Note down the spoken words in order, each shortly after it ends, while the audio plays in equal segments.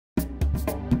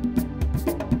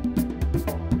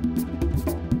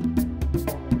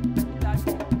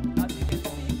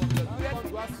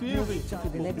to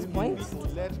the next point.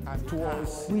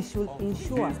 We should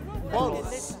ensure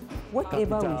that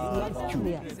whatever we see is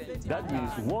clear. That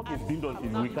means work is being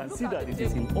done, we can see that it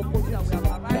is in opposite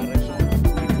direction.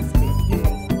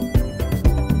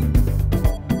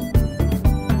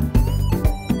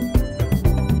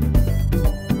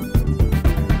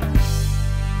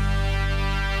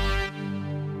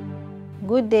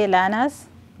 Good day, learners.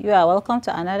 You are welcome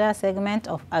to another segment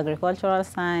of Agricultural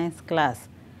Science class.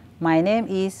 My name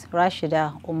is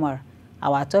Rashida Umar.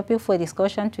 Our topic for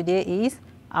discussion today is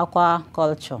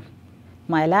aquaculture.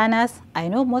 My learners, I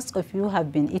know most of you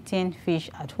have been eating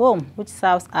fish at home, which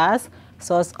serves as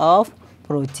source of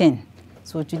protein.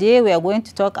 So today we are going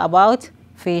to talk about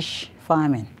fish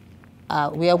farming.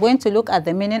 We are going to look at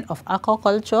the meaning of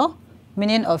aquaculture,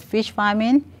 meaning of fish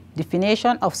farming,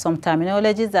 definition of some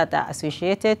terminologies that are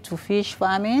associated to fish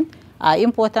farming,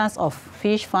 importance of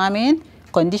fish farming,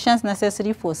 conditions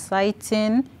necessary for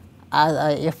siting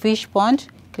a fish pond,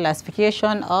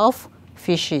 classification of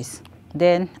fishes,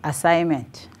 then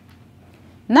assignment.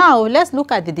 Now let's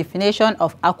look at the definition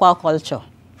of aquaculture.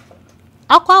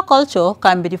 Aquaculture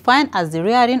can be defined as the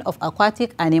rearing of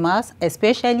aquatic animals,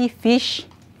 especially fish,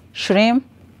 shrimp,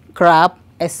 crab,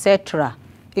 etc.,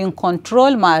 in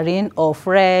controlled marine or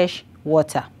fresh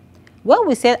water. When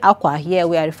we say aqua here,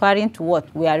 we are referring to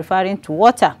what? We are referring to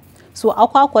water. So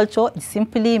aquaculture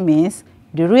simply means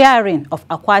the rearing of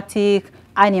aquatic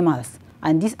animals.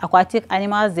 And these aquatic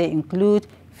animals, they include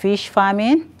fish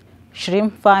farming,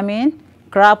 shrimp farming,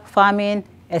 crab farming,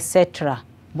 etc.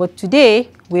 But today,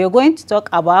 we are going to talk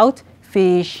about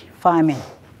fish farming.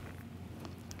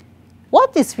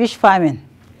 What is fish farming?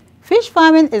 Fish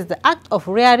farming is the act of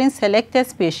rearing selected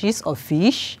species of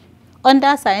fish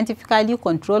under scientifically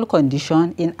controlled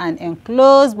conditions in an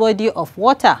enclosed body of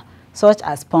water, such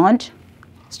as pond,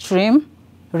 stream,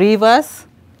 rivers,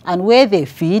 and where they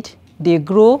feed, they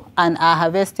grow, and are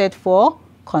harvested for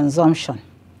consumption.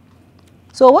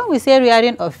 So when we say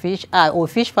rearing of fish or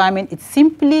fish farming, it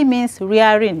simply means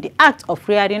rearing, the act of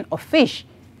rearing of fish.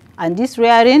 And this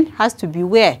rearing has to be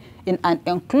where? In an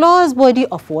enclosed body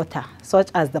of water, such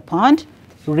as the pond,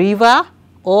 river,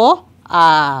 or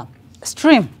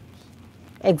stream.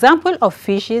 Example of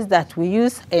fishes that we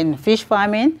use in fish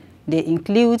farming, they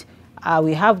include,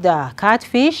 we have the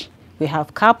catfish, we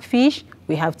have carpfish,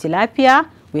 we have tilapia,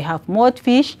 we have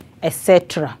mudfish,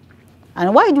 etc.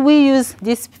 And why do we use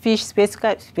this fish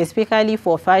specifically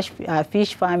for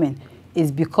fish farming?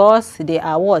 Is because they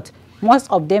are what? Most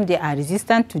of them, they are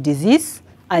resistant to disease,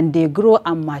 and they grow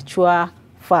and mature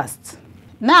fast.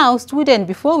 Now, students,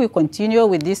 before we continue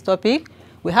with this topic,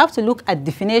 we have to look at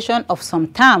definition of some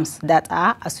terms that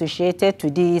are associated to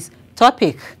this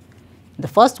topic. The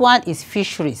first one is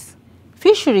fisheries.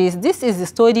 Fisheries, this is the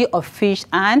study of fish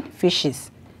and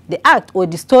fishes. The act or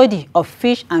the study of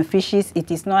fish and fishes, it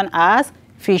is known as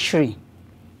fishery.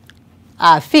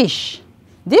 Fish.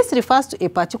 This refers to a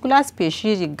particular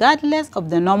species regardless of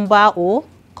the number or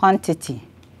quantity.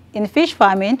 In fish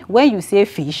farming, when you say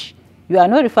fish, you are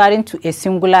not referring to a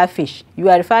singular fish. You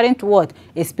are referring to what?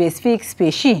 A specific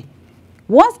species.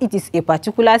 Once it is a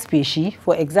particular species,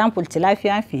 for example,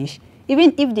 tilapia fish,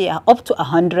 even if they are up to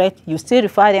 100, you still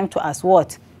refer them to as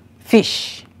what?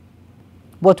 Fish.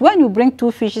 But when you bring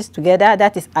two fishes together,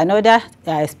 that is another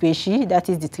species, that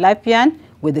is the tilapia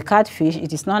with the catfish,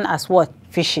 it is known as what?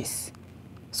 Fishes.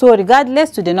 So regardless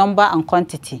to the number and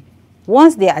quantity,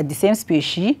 once they are the same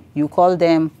species, you call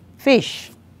them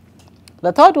fish.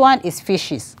 The third one is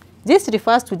fishes. This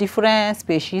refers to different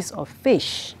species of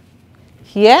fish.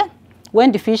 Here,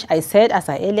 when the fish I said, as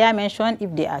I earlier mentioned,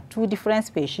 if there are two different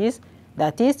species,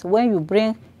 that is, when you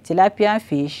bring tilapia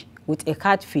fish with a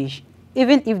catfish,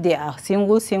 even if they are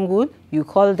single, you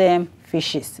call them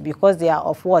fishes because they are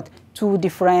of what? Two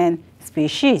different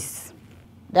species.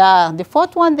 The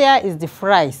fourth one there is the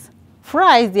fries.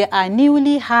 Fries, they are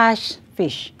newly hatched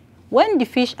fish. When the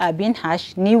fish are being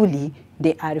hatched newly,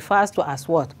 they are referred to as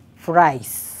what?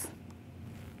 Fries.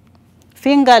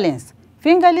 Fingerlings.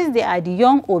 Fingerlings, they are the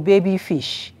young or baby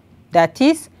fish. That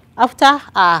is, after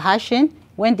hatching,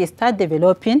 when they start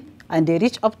developing and they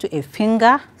reach up to a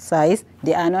finger size,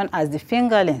 they are known as the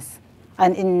fingerlings.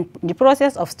 And in the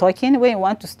process of stocking, when you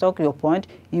want to stock your pond,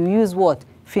 you use what?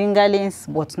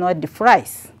 Fingerlings, but not the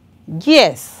fries.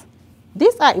 Gears.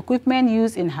 These are equipment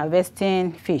used in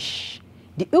harvesting fish.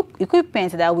 The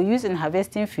equipment that we use in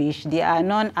harvesting fish, they are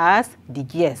known as the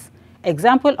gears.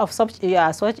 Example of such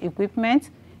equipment,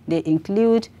 they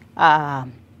include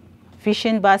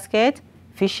fishing basket,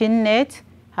 fishing net,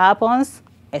 harpoons,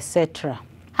 etc.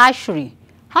 Hatchery.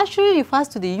 Hatchery refers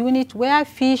to the unit where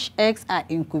fish eggs are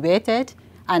incubated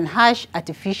and hatched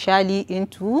artificially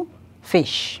into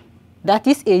fish. That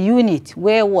is a unit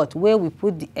where what? Where we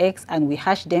put the eggs and we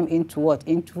hatch them into what?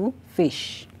 Into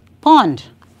fish. Pond.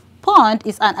 Pond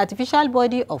is an artificial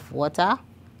body of water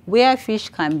where fish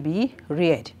can be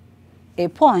reared. A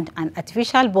pond, an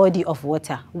artificial body of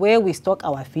water where we stock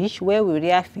our fish, where we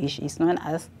rear fish, is known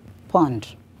as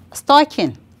pond.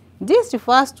 Stocking. This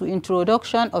refers to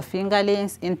introduction of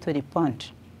fingerlings into the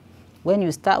pond. When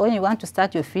you want to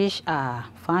start your fish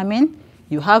farming,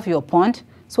 you have your pond.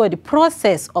 So the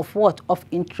process of what? Of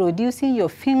introducing your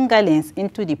fingerlings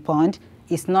into the pond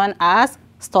is known as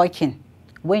stocking.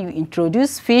 When you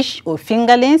introduce fish or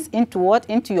fingerlings into what?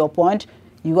 Into your pond,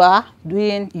 you are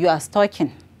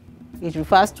stocking. It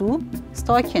refers to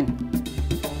stocking.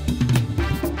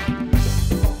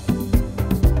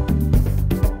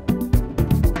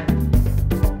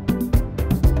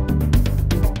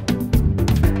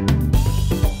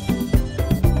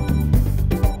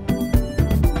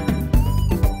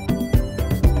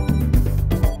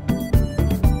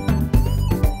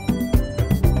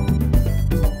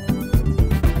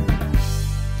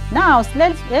 Now,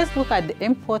 let's look at the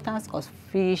importance of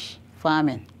fish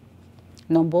farming.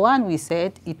 Number one, we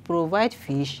said it provides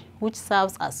fish which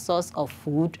serves as source of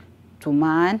food to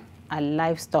man and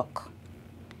livestock.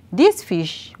 This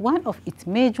fish, one of its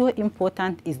major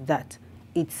importance is that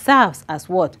it serves as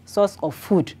what? Source of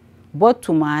food, both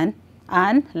to man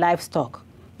and livestock.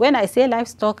 When I say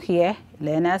livestock here,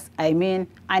 learners, I mean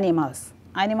animals.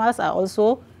 Animals are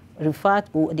also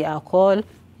referred to, they are called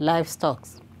livestock.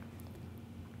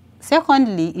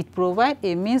 Secondly, it provides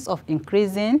a means of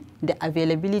increasing the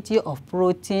availability of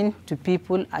protein to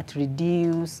people at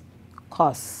reduced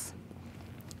costs.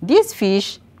 This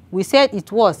fish, we said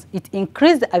it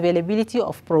increased the availability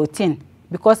of protein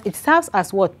because it serves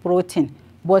as what? Protein.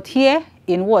 But here,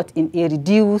 in what? In a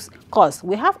reduced cost.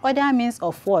 We have other means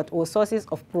of what? Or sources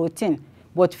of protein.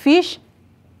 But fish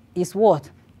is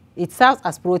what? It serves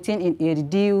as protein in a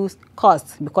reduced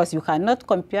cost because you cannot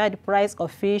compare the price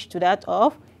of fish to that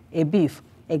of a beef.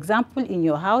 Example, in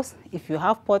your house, if you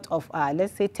have pot of,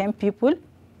 let's say 10 people,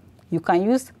 you can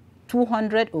use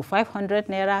 200 or 500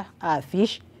 naira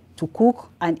fish to cook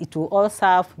and it will all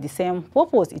serve the same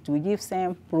purpose. It will give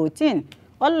same protein.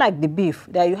 Unlike the beef,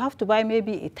 that you have to buy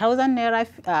maybe 1,000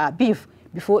 naira beef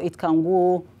before it can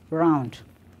go round.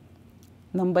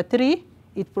 Number three,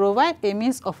 it provides a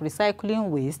means of recycling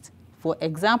waste, for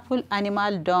example,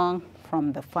 animal dung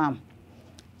from the farm.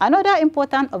 Another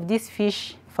important of this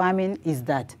fish farming is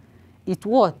that it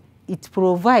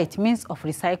provides means of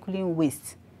recycling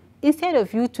waste. Instead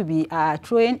of you to be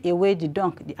throwing away the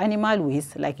dung, the animal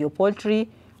waste, like your poultry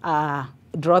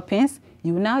droppings,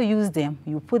 you now use them,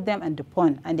 you put them in the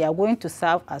pond, and they are going to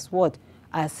serve as what?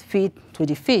 As feed to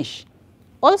the fish.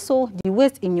 Also, the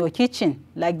waste in your kitchen,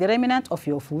 like the remnant of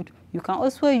your food, you can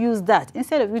also use that.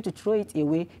 Instead of you to throw it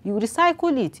away, you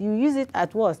recycle it. You use it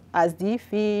at what? As the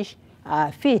fish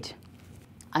feed.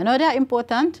 Another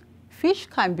important, fish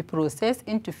can be processed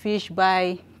into fish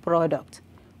byproduct.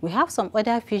 We have some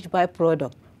other fish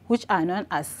byproduct which are known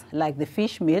as like the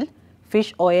fish meal,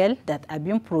 fish oil that are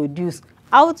being produced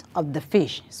out of the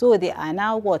fish. So they are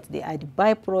now what? They are the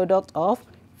byproduct of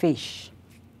fish.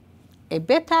 A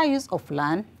better use of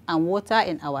land and water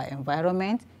in our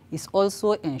environment is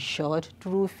also ensured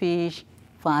through fish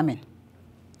farming.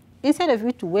 Instead of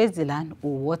you to waste the land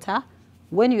or water,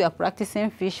 when you are practicing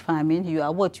fish farming, you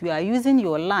are what? You are using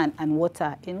your land and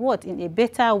water in what? In a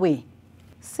better way.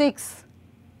 6,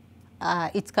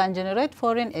 it can generate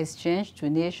foreign exchange to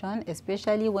nations,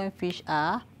 especially when fish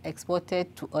are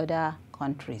exported to other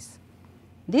countries.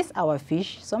 These our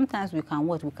fish, sometimes we can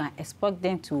what? We can export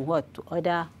them to what? To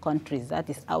other countries, that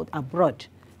is out abroad.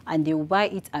 And they will buy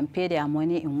it and pay their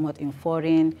money in what? In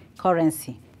foreign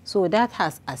currency. So that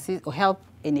has assisted or helped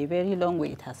in a very long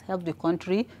way. It has helped the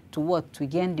country to what? To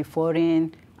gain the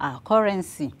foreign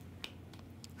currency.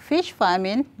 Fish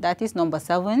farming, that is number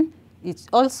 7, it's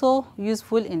also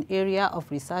useful in area of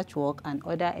research work and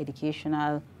other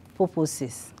educational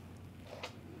purposes.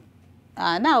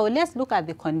 Now let's look at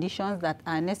the conditions that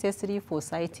are necessary for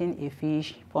siting a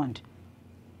fish pond.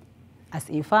 As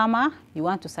a farmer, you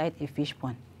want to site a fish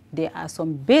pond. There are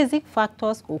some basic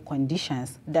factors or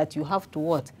conditions that you have to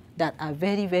what? That are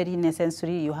very, very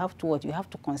necessary. You have to what? You have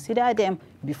to consider them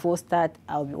before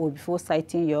before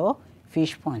siting your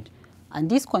fish pond. And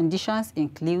these conditions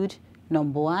include,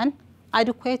 number 1,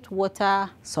 adequate water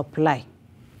supply.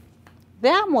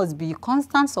 There must be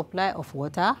constant supply of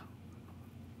water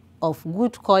of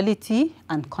good quality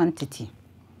and quantity.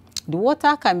 The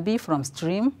water can be from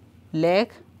stream,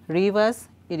 lake, rivers,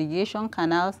 irrigation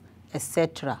canals,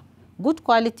 etc. Good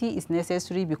quality is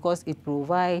necessary because it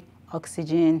provides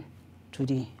oxygen to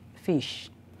the fish.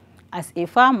 As a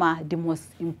farmer, the most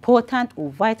important or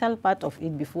vital part of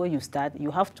it before you start,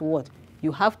 you have to what?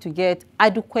 You have to get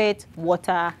adequate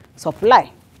water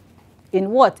supply. In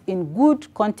what? In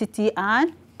good quantity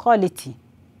and quality.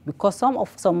 Because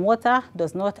some water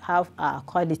does not have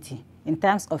quality in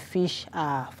terms of fish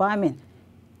farming.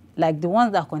 Like the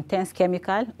ones that contains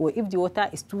chemical, or if the water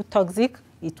is too toxic,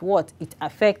 it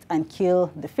affects and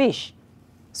kill the fish.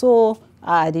 So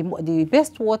the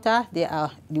best water, they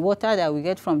are the water that we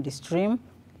get from the stream,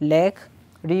 lake,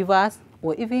 rivers,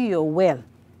 or even your well.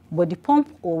 But the pump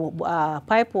or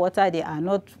pipe water, they are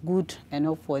not good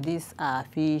enough for this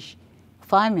fish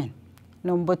farming.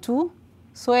 Number 2,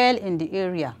 soil in the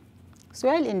area.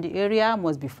 Soil in the area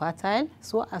must be fertile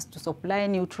so as to supply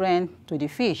nutrients to the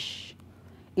fish.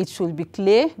 It should be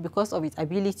clay because of its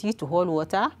ability to hold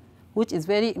water, which is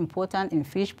very important in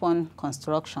fish pond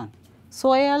construction.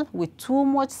 Soil with too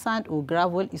much sand or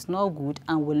gravel is not good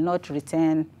and will not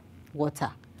retain water.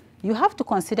 You have to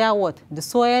consider what? The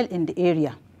soil in the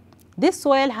area. This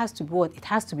soil has to be what? It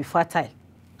has to be fertile.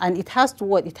 And it has to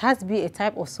what? It has to be a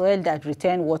type of soil that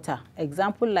retain water.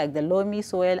 Example like the loamy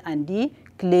soil and the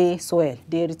clay soil.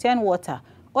 They retain water.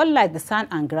 Unlike the sand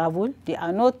and gravel, they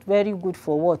are not very good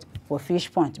for what? For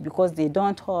fish pond because they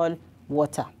don't hold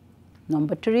water.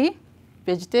 Number 3,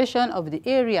 vegetation of the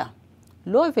area.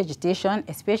 Low vegetation,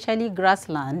 especially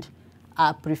grassland,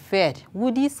 are preferred.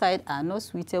 Woody sites are not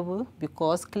suitable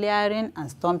because clearing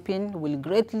and stumping will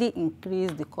greatly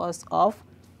increase the cost of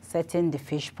setting the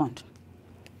fish pond.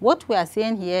 What we are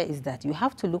saying here is that you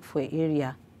have to look for an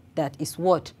area that is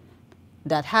what?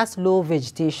 That has low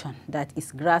vegetation, that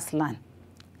is grassland,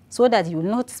 so that you will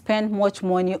not spend much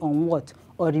money on what?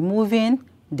 Or removing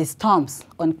the stumps,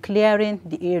 on clearing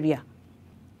the area.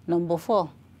 Number 4,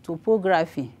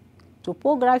 topography.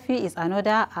 Topography is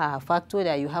another factor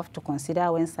that you have to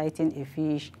consider when siting a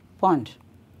fish pond.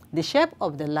 The shape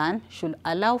of the land should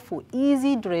allow for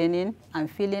easy draining and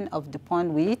filling of the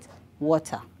pond with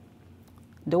water.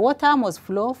 The water must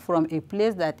flow from a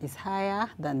place that is higher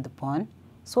than the pond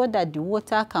so that the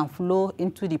water can flow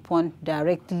into the pond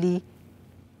directly.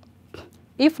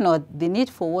 If not, the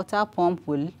need for water pump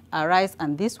will arise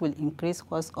and this will increase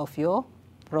cost of your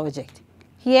project.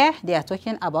 Here, they are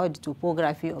talking about the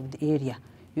topography of the area.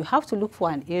 You have to look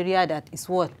for an area that is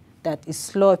what? That is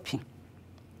sloping.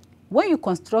 When you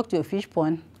construct your fish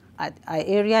pond at an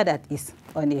area that is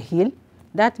on a hill,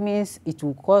 that means it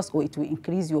will cause or it will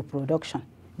increase your production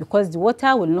because the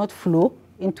water will not flow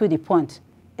into the pond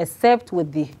except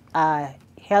with the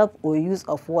help or use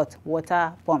of what?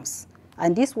 Water pumps.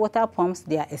 And these water pumps,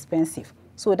 they are expensive.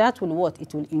 So that will what?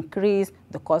 It will increase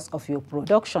the cost of your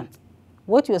production.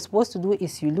 What you're supposed to do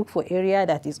is you look for area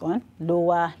that is on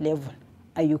lower level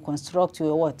and you construct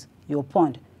your what? Your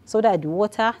pond, so that the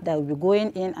water that will be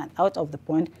going in and out of the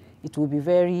pond, it will be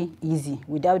very easy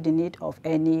without the need of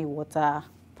any water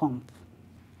pump.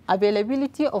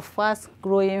 Availability of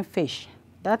fast-growing fish.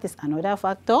 That is another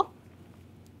factor.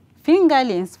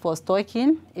 Fingerlings for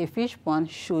stocking a fish pond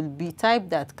should be type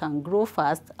that can grow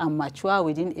fast and mature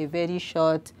within a very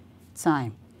short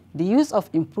time. The use of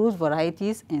improved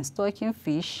varieties in stocking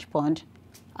fish pond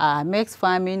makes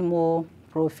farming more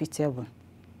profitable.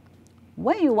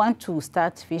 When you want to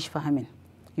start fish farming,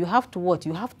 you have to what?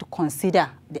 You have to consider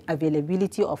the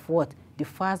availability of what? The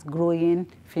fast-growing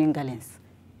fingerlings.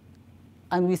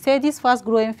 And we say these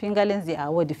fast-growing fingerlings, they are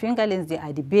what? The fingerlings, they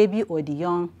are the baby or the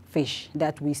young fish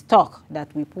that we stock,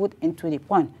 that we put into the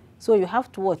pond. So you have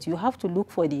to what? You have to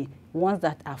look for the ones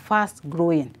that are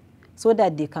fast-growing, so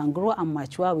that they can grow and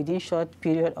mature within short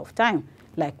period of time,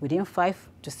 like within 5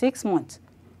 to 6 months.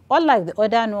 Unlike the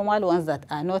other normal ones that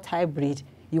are not hybrid,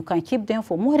 you can keep them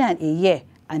for more than a year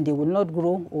and they will not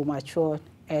grow or mature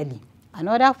early.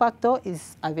 Another factor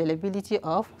is availability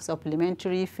of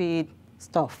supplementary feed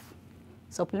stuff.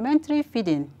 Supplementary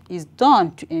feeding is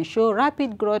done to ensure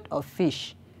rapid growth of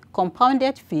fish.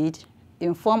 Compounded feed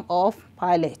in form of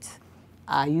pellets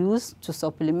are used to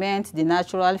supplement the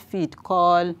natural feed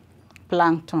called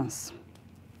planktons.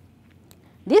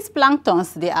 These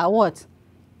planktons, they are what?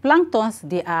 Planktons,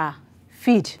 they are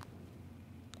feed.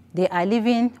 They are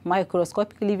living,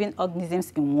 microscopic living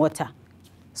organisms in water.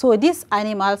 So these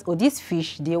animals or these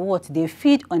fish, they what? They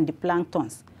feed on the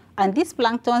planktons. And these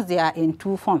planktons, they are in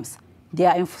 2 forms. They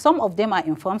are some of them are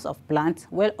in forms of plants,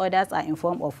 while others are in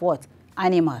form of what?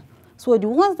 Animal. So the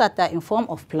ones that are in form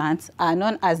of plants are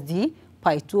known as the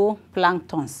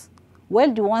phytoplanktons,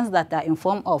 while the ones that are in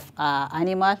form of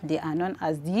animal, they are known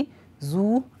as the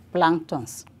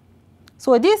zooplanktons.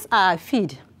 So these are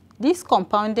feed. These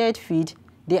compounded feed,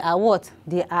 they are what?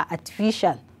 They are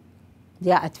artificial.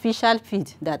 They are artificial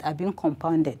feed that are being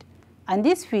compounded. And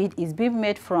this feed is being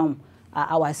made from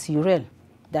our cereal,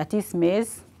 that is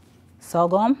maize,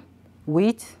 sorghum,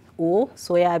 wheat, or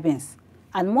soya beans.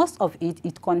 And most of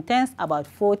it contains about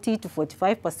 40 to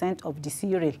 45% of the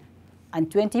cereal and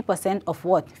 20% of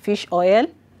what? Fish oil,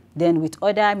 then with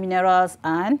other minerals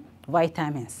and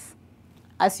vitamins.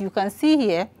 As you can see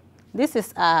here, this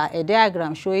is a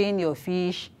diagram showing your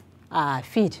fish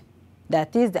feed,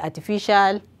 that is the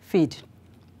artificial feed.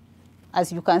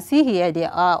 As you can see here, they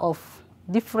are of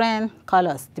different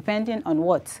colors depending on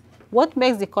what. What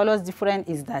makes the colors different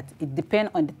is that it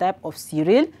depends on the type of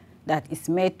cereal that is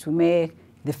made to make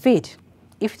the feed.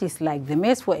 If it is like the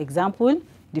maize, for example,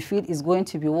 the feed is going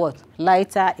to be what?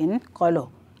 Lighter in color.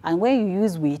 And when you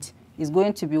use wheat, it's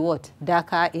going to be what?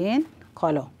 Darker in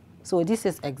color. So this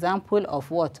is example of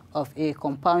what? Of a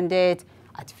compounded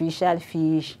artificial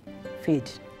fish feed.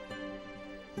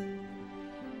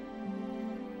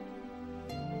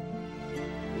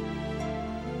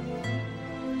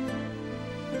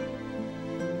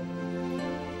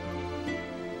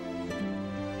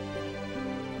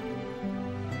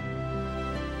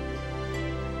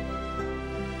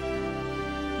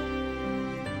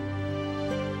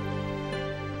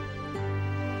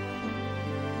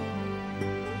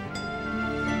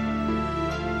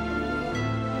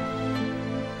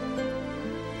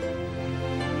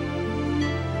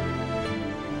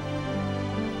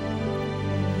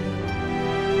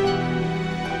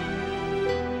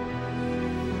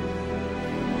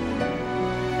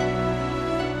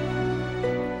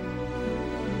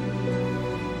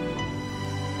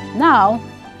 Now,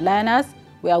 learners,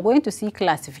 we are going to see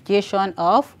classification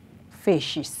of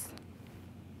fishes.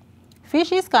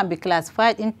 Fishes can be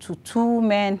classified into two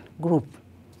main groups,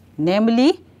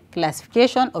 namely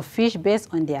classification of fish based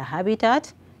on their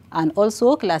habitat and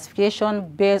also classification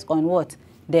based on what?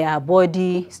 Their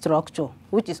body structure,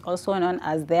 which is also known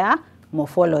as their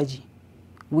morphology.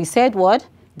 We said what?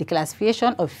 The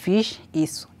classification of fish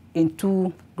is in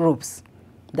two groups.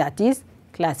 That is,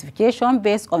 classification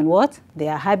based on what?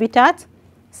 Their habitat.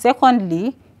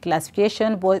 Secondly,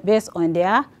 classification based on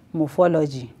their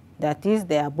morphology, that is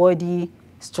their body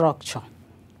structure,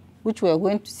 which we are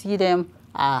going to see them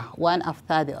one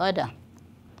after the other.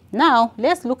 Now,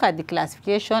 let's look at the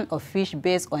classification of fish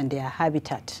based on their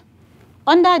habitat.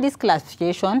 Under this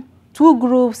classification, two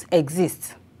groups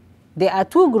exist. There are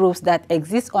two groups that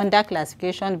exist under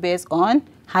classification based on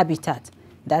habitat.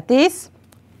 That is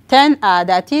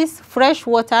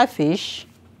freshwater fish.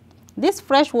 These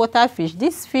freshwater fish,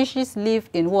 these fishes live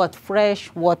in what?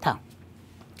 Fresh water.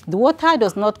 The water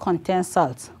does not contain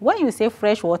salt. When you say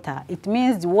fresh water, it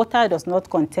means the water does not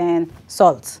contain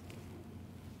salt.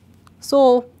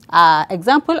 So,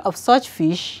 example of such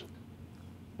fish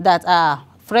that are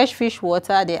fresh fish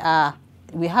water,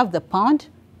 we have the pond,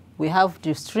 we have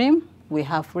the stream, we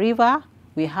have river,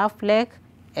 we have lake,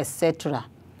 etc.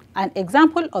 An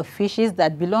example of fishes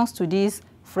that belongs to this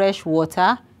fresh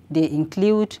water, they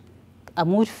include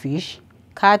amudfish,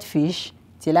 catfish,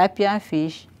 tilapia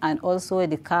fish, and also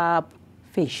the carp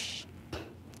fish.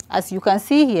 As you can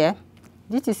see here,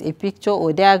 this is a picture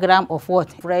or diagram of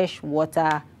what?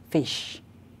 Freshwater fish.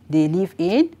 They live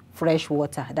in fresh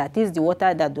water. That is the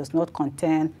water that does not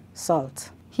contain salt.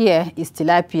 Here is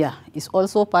tilapia. It's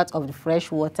also part of the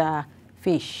freshwater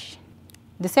fish.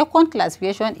 The second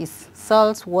classification is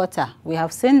salt water. We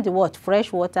have seen the word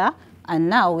fresh water, and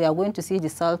now we are going to see the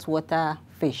saltwater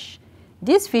fish.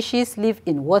 These fishes live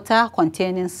in water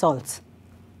containing salt.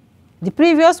 The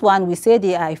previous one, we say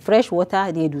they are fresh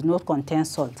water, they do not contain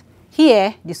salt.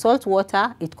 Here, the salt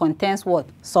water, it contains what?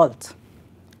 Salt.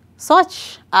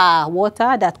 Such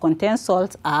water that contains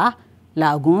salt are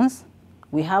lagoons,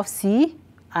 we have sea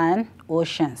and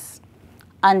oceans.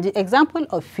 And the example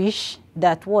of fish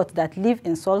that live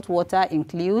in salt water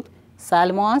include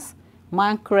salmons,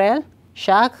 mackerel,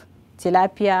 shark,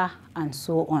 tilapia, and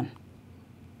so on.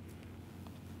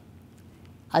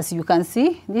 As you can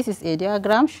see, this is a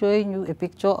diagram showing you a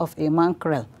picture of a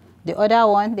mackerel. The other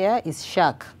one there is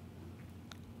shark.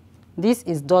 This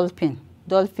is dolphin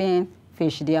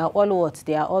fish. They are all what?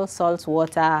 They are all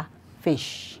saltwater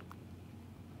fish.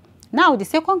 Now, the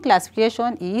second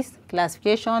classification is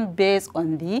classification based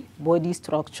on the body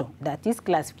structure. That is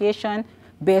classification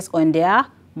based on their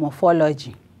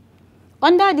morphology.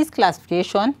 Under this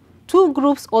classification, two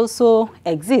groups also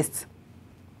exist.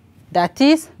 That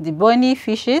is the bony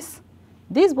fishes.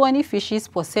 These bony fishes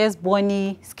possess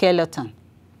bony skeleton.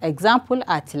 Example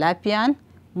are tilapia,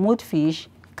 mudfish,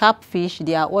 carpfish.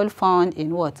 They are all found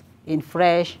in what? In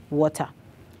fresh water.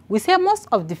 We say most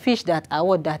of the fish that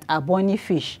are bony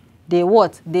fish,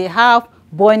 they have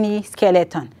bony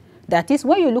skeleton. That is,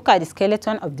 when you look at the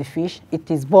skeleton of the fish,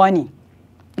 it is bony.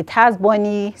 It has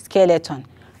bony skeleton.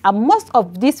 And most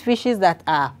of these fishes that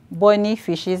are bony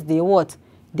fishes, they what?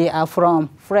 They are from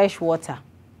fresh water.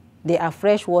 They are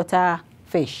freshwater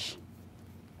fish.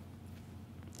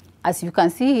 As you can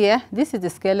see here, this is the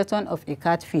skeleton of a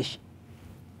catfish.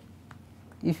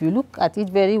 If you look at it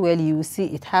very well, you will see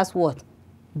it has what?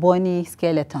 Bony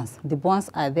skeletons. The bones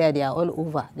are there, they are all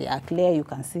over. They are clear, you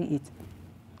can see it.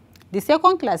 The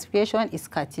second classification is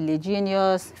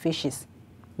cartilaginous fishes.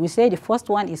 We say the first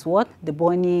one is what? The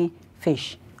bony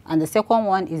fish. And the second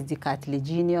one is the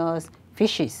cartilaginous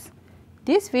fishes.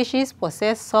 These fishes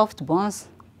possess soft bones,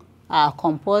 are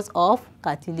composed of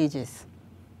cartilages.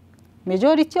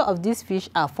 Majority of these fish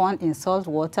are found in salt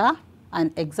water,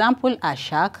 and examples are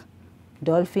shark,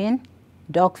 dolphin,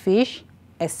 dogfish,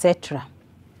 etc.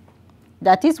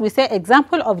 That is, we say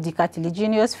example of the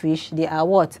cartilaginous fish, they are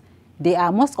what? They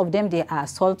are, most of them, they are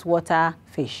saltwater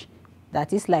fish.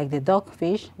 That is like the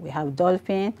dogfish, we have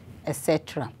dolphin,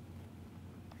 etc.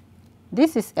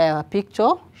 This is a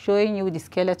picture showing you the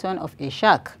skeleton of a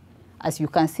shark. As you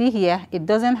can see here, it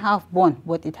doesn't have bone,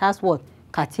 but it has what?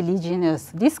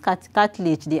 Cartilaginous. This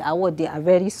cartilage, they are what? They are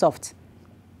very soft.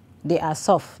 They are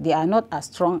soft. They are not as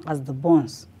strong as the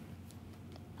bones.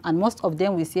 And most of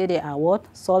them, we say they are what?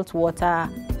 Saltwater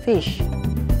fish.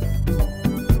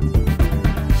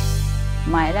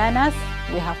 My learners,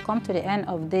 we have come to the end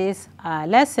of this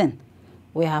lesson.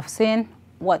 We have seen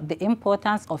what the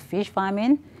importance of fish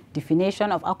farming,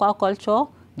 definition of aquaculture,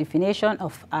 definition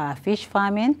of fish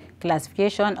farming,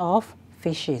 classification of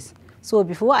fishes. So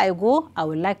before I go, I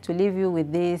would like to leave you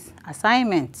with this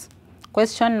assignment.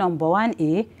 Question number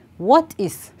 1A, what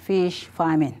is fish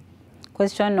farming?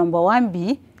 Question number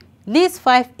 1B, list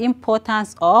 5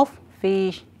 importance of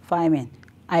fish farming.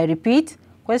 I repeat,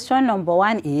 question number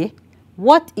 1A,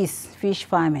 what is fish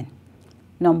farming?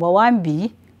 Number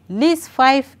 1B, list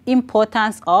 5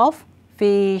 importance of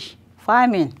fish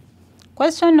farming.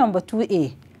 Question number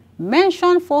 2A,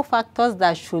 mention 4 factors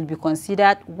that should be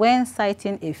considered when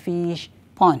siting a fish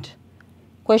pond.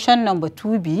 Question number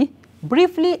 2B,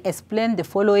 briefly explain the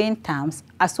following terms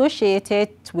associated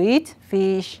with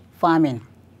fish farming.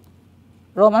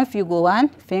 Roman figure 1,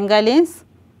 fingerlings,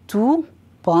 2,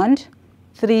 pond,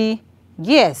 3,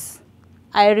 gears.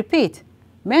 I repeat,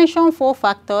 mention 4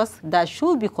 factors that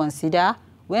should be considered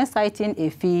when siting a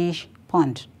fish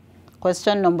pond.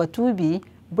 Question number 2B,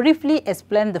 briefly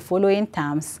explain the following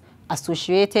terms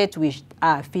associated with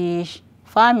fish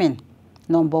farming.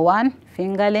 Number 1,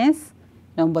 fingerlings.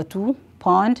 Number 2,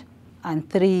 pond. And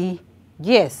 3,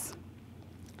 gears.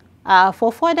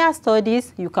 For further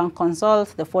studies, you can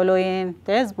consult the following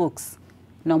textbooks.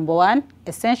 Number 1,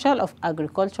 Essential of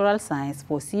Agricultural Science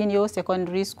for Senior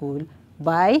Secondary School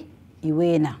by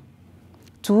Iwena.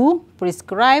 2,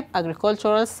 Prescribed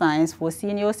Agricultural Science for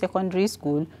Senior Secondary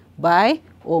School by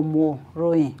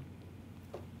Omoroyin.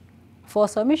 For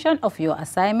submission of your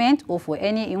assignment or for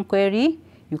any inquiry,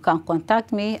 you can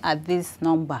contact me at this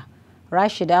number,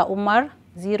 Rashida Umar,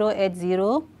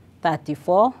 080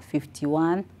 34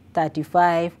 51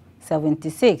 35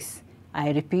 76.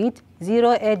 I repeat,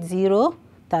 080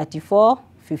 34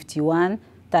 51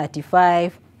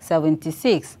 35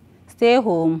 76. Stay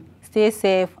home, stay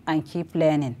safe, and keep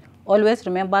learning. Always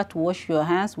remember to wash your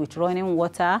hands with running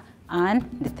water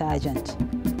and detergent.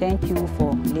 Thank you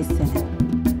for listening.